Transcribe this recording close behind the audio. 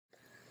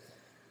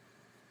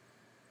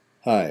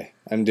Hi,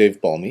 I'm Dave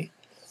Bolme.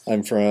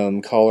 I'm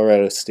from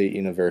Colorado State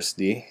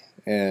University,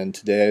 and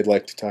today I'd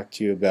like to talk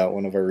to you about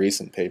one of our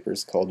recent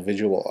papers called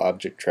Visual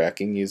Object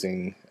Tracking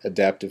using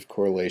Adaptive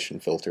Correlation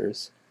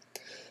Filters.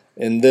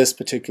 In this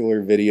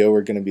particular video,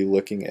 we're going to be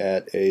looking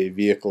at a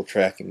vehicle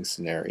tracking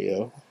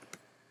scenario.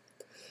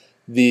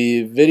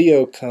 The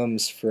video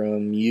comes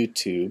from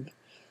YouTube.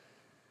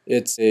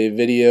 It's a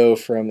video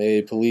from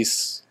a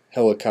police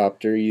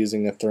helicopter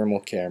using a thermal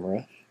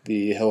camera.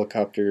 The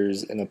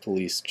helicopter's in a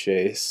police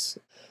chase.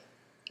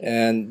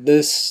 And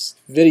this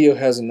video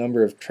has a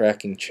number of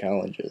tracking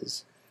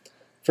challenges.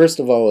 First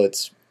of all,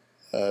 it's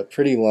a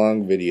pretty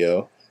long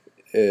video.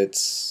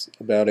 It's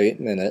about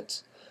 8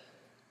 minutes.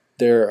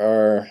 There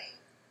are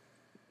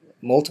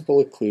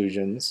multiple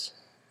occlusions,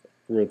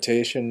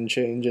 rotation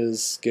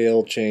changes,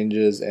 scale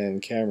changes,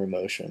 and camera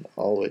motion,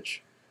 all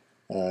which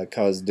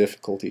cause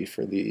difficulty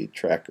for the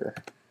tracker.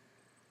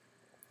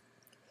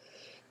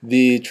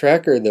 The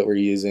tracker that we're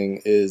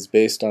using is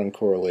based on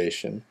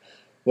correlation.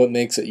 What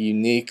makes it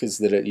unique is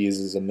that it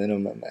uses a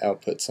minimum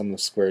output sum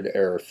of squared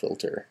error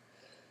filter.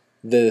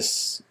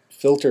 This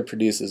filter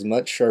produces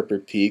much sharper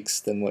peaks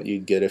than what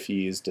you'd get if you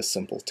used a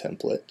simple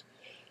template.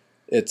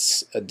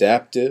 It's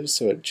adaptive,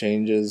 so it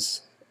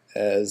changes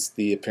as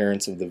the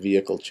appearance of the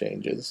vehicle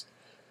changes.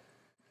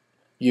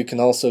 You can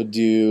also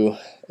do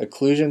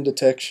occlusion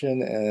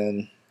detection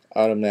and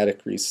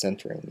automatic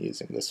recentering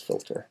using this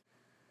filter.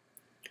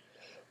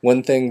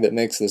 One thing that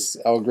makes this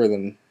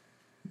algorithm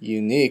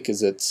unique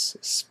is its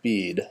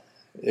speed.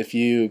 If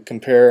you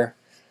compare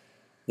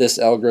this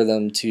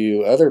algorithm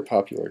to other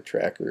popular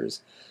trackers,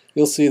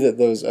 you'll see that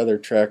those other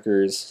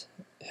trackers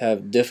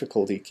have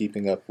difficulty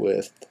keeping up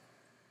with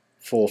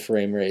full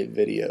frame rate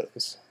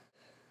videos.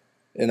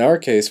 In our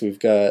case, we've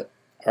got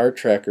our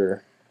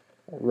tracker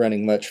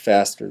running much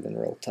faster than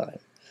real time.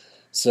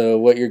 So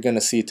what you're going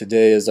to see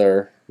today is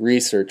our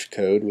research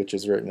code, which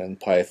is written in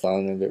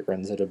Python, and it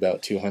runs at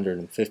about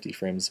 250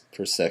 frames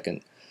per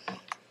second.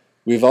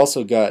 We've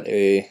also got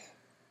a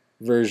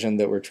version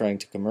that we're trying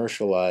to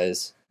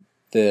commercialize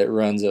that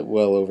runs at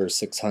well over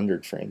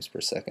 600 frames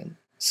per second.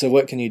 So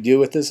what can you do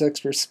with this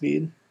extra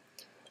speed?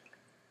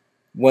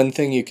 One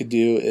thing you could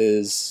do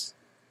is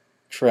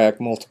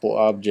track multiple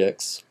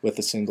objects with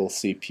a single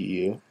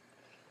CPU.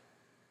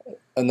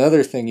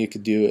 Another thing you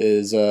could do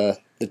is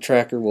the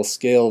tracker will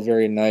scale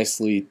very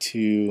nicely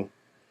to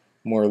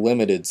more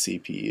limited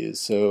CPUs.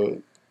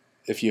 So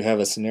if you have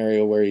a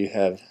scenario where you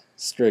have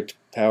strict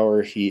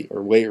power, heat,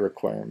 or weight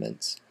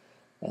requirements,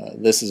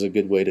 this is a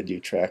good way to do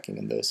tracking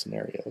in those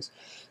scenarios.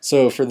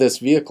 So for this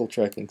vehicle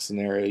tracking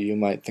scenario, you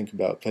might think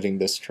about putting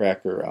this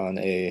tracker on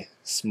a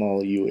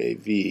small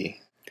UAV.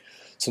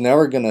 So now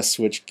we're going to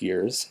switch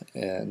gears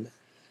and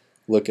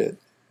look at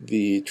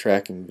the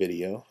tracking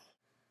video.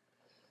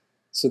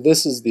 So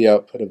this is the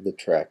output of the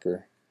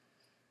tracker.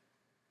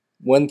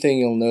 One thing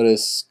you'll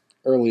notice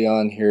early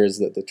on here is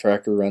that the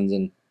tracker runs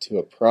into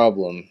a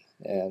problem,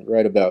 and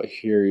right about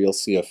here you'll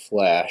see a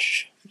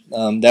flash.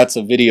 That's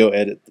a video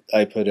edit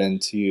I put in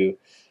to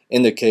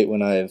indicate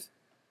when I've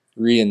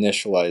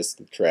reinitialized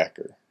the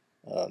tracker.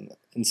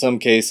 In some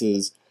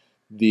cases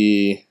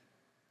the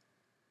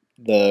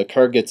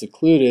car gets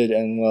occluded,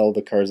 and while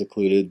the car's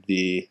occluded,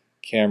 the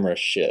camera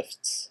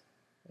shifts.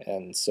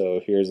 And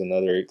so here's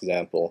another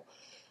example.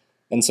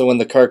 And so when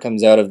the car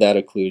comes out of that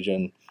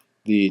occlusion,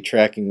 the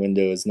tracking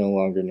window is no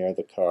longer near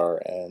the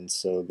car, and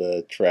so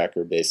the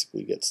tracker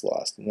basically gets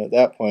lost. And at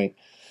that point,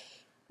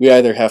 we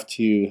have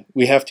to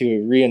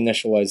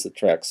reinitialize the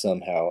track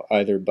somehow,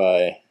 either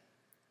by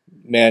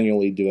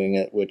manually doing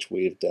it, which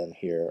we've done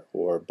here,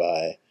 or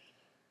by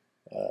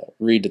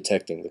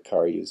redetecting the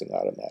car using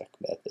automatic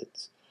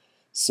methods.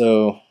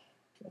 So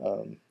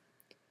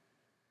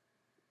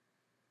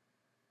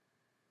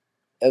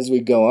as we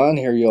go on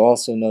here, you'll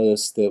also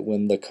notice that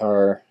when the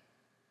car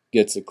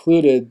gets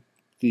occluded,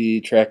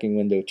 the tracking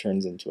window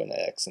turns into an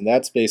X, and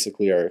that's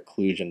basically our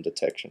occlusion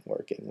detection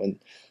working. When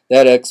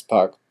that X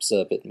pops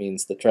up, it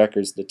means the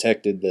tracker's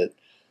detected that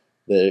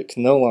it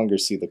can no longer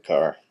see the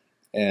car,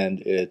 and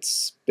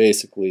it's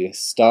basically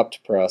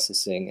stopped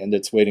processing, and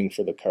it's waiting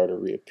for the car to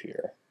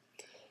reappear.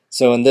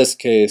 So in this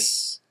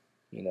case,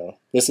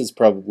 this is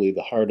probably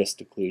the hardest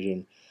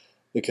occlusion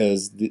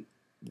because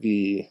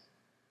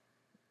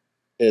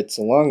it's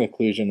a long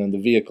occlusion, and the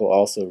vehicle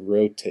also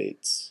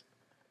rotates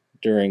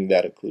during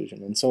that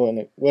occlusion. And so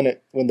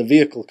when the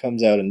vehicle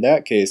comes out in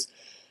that case,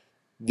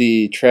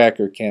 the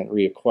tracker can't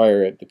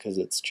reacquire it because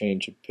it's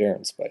changed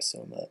appearance by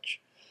so much.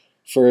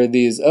 For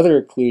these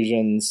other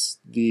occlusions,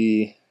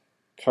 the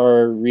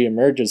car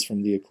reemerges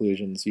from the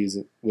occlusions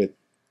with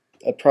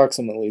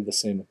approximately the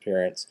same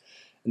appearance,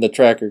 and the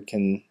tracker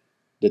can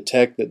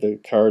detect that the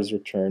car is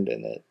returned,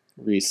 and it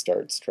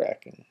restarts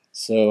tracking.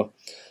 So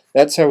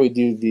that's how we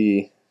do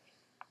the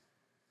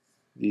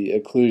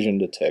occlusion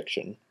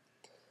detection.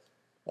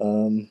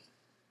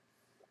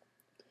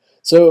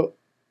 So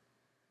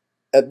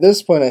at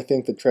this point, I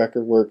think the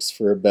tracker works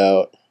for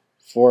about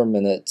 4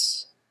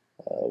 minutes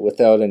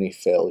without any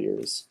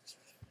failures.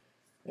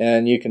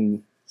 And you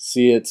can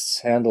see it's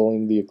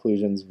handling the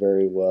occlusions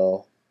very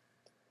well.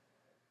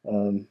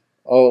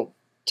 I'll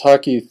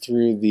talk you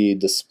through the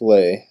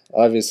display.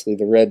 Obviously,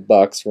 the red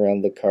box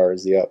around the car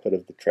is the output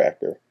of the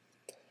tracker.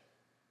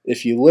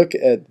 If you look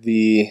at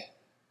the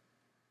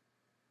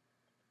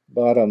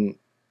bottom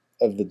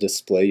of the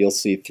display, you'll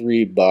see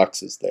three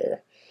boxes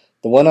there.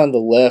 The one on the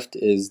left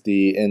is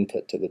the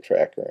input to the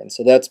tracker, and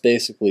so that's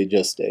basically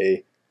just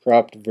a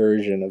cropped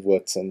version of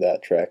what's in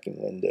that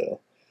tracking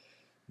window.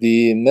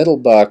 The middle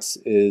box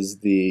is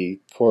the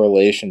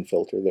correlation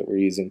filter that we're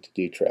using to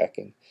do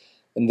tracking,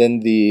 and then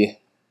the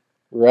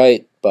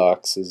right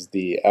box is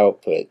the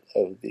output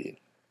of the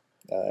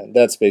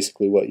that's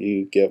basically what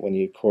you get when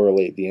you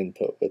correlate the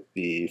input with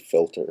the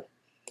filter.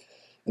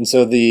 And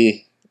so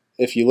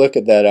if you look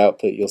at that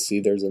output, you'll see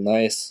there's a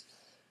nice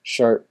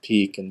sharp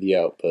peak in the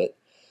output.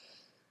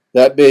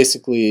 That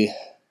basically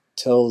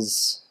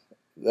tells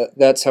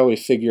that's how we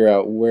figure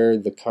out where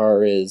the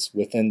car is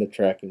within the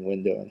tracking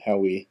window and how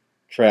we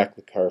track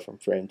the car from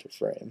frame to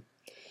frame.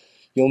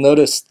 You'll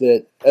notice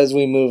that as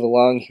we move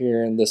along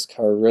here and this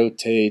car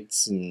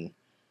rotates, and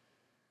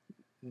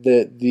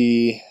that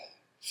the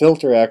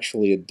filter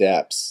actually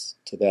adapts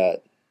to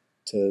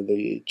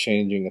the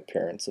changing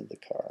appearance of the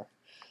car.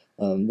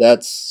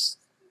 That's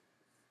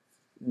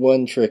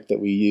one trick that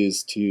we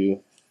use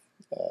to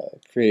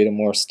create a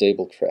more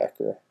stable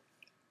tracker.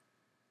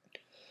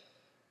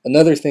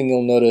 Another thing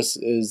you'll notice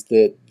is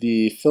that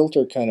the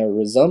filter kind of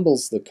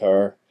resembles the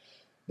car,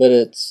 but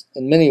it's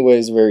in many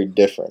ways very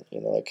different.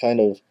 It kind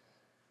of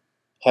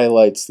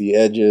highlights the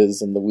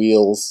edges and the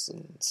wheels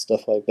and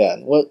stuff like that.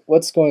 And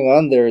what's going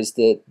on there is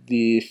that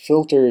the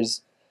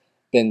filter's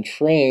been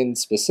trained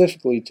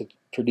specifically to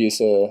produce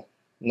a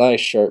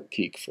nice sharp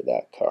peak for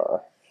that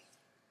car.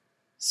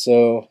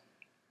 So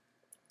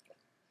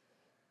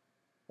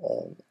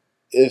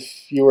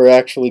if you were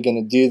actually going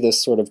to do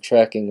this sort of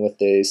tracking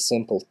with a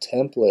simple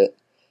template,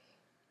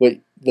 what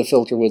the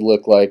filter would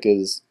look like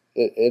is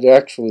it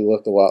actually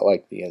look a lot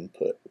like the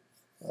input.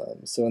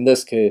 So in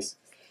this case,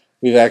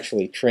 we've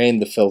actually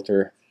trained the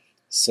filter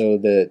so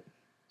that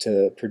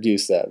to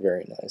produce that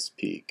very nice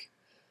peak.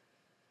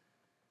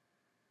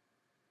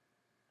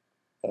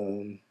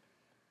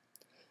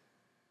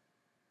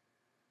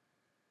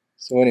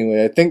 So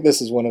anyway, I think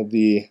this is one of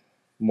the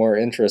more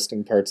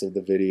interesting parts of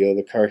the video.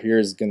 The car here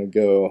is going to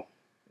go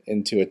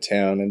into a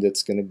town and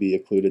it's going to be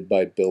occluded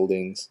by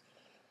buildings.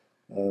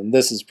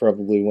 This is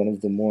probably one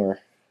of the more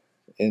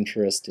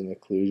interesting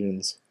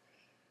occlusions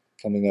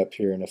coming up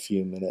here in a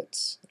few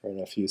minutes or in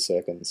a few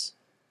seconds.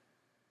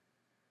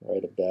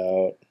 Right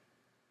about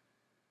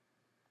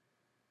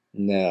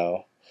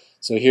now.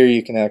 So here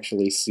you can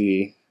actually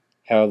see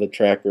how the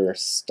tracker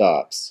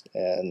stops,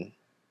 and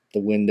the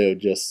window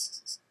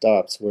just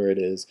stops where it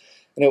is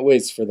and it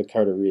waits for the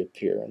car to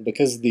reappear. And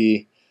because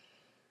the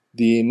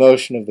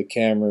motion of the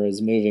camera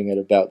is moving at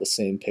about the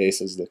same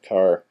pace as the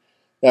car,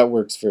 that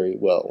works very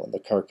well. When the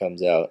car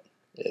comes out,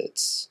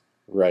 it's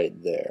right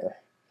there.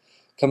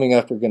 Coming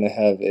up, we're going to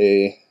have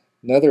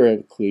another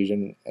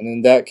occlusion, and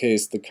in that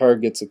case the car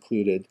gets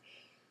occluded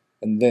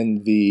and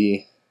then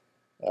the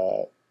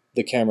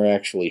camera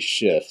actually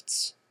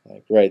shifts,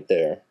 like right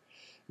there.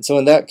 And so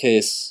in that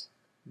case,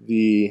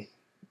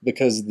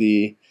 because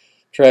the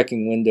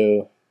tracking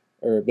window,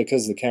 or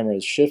because the camera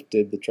is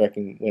shifted, the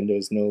tracking window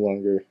is no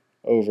longer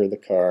over the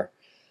car,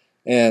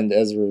 and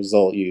as a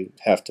result you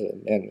have to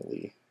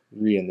manually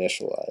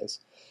reinitialize.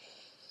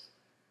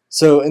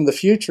 So in the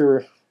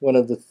future, one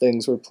of the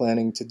things we're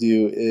planning to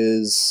do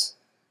is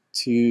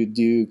to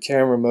do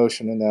camera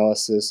motion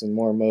analysis and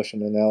more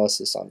motion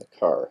analysis on the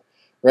car.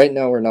 Right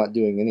now we're not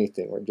doing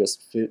anything, we're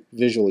just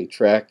visually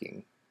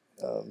tracking.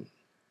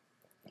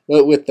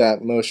 But with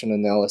that motion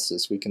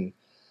analysis we can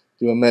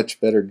do a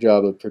much better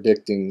job of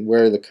predicting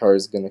where the car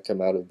is going to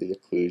come out of the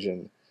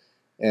occlusion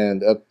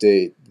and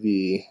update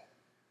the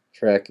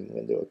tracking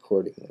window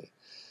accordingly.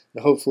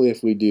 And hopefully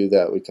if we do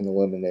that, we can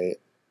eliminate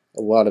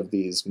a lot of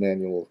these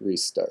manual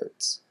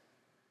restarts.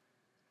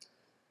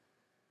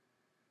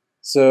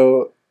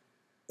 So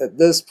at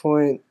this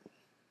point,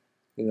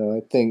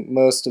 I think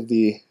most of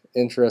the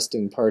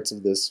interesting parts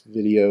of this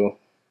video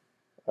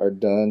are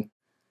done.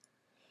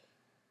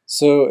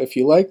 So if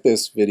you like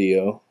this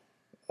video,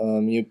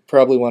 you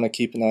probably want to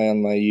keep an eye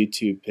on my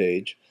YouTube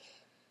page.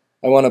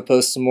 I want to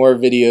post some more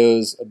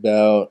videos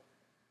about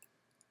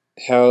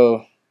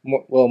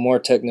more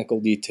technical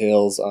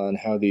details on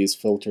how these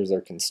filters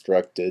are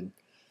constructed.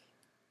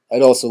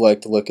 I'd also like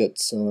to look at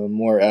some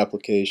more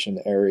application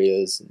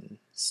areas and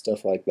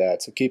stuff like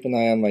that. So keep an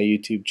eye on my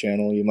YouTube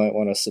channel. You might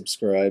want to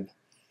subscribe.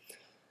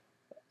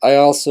 I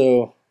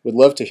also would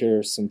love to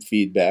hear some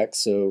feedback,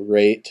 so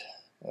rate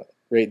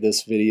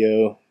this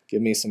video,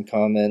 give me some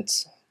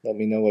comments, let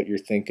me know what you're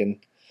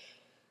thinking.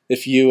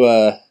 If you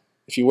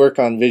work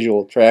on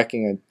visual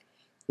tracking, I'd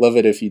love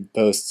it if you'd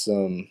post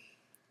some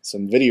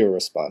video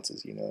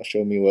responses,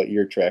 show me what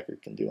your tracker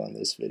can do on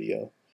this video.